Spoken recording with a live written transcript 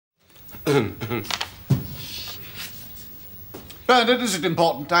Bernard, is it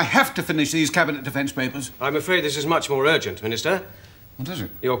important? I have to finish these cabinet defence papers. I'm afraid this is much more urgent, Minister. What is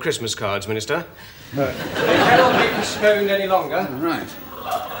it? Your Christmas cards, Minister. They cannot be postponed any longer. Oh, right.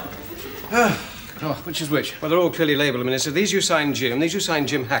 Oh, which is which? Well, they're all clearly labelled, Minister. These you signed Jim, these you signed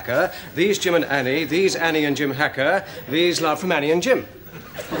Jim Hacker, these Jim and Annie, these Annie and Jim Hacker, these love from Annie and Jim.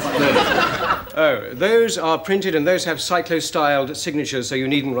 Oh, those are printed and those have cyclo-styled signatures, so you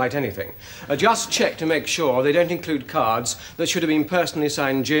needn't write anything. Just check to make sure they don't include cards that should have been personally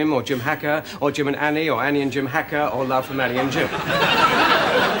signed Jim or Jim Hacker or Jim and Annie or Annie and Jim Hacker or love from Annie and Jim.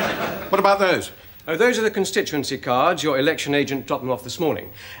 What about those? Oh, those are the constituency cards. Your election agent dropped them off this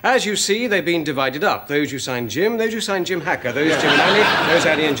morning. As you see, they've been divided up. Those you signed Jim, those you signed Jim Hacker, those Jim and Annie, those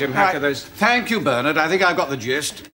Annie and Jim Hacker, Right. those... Thank you, Bernard. I think I've got the gist.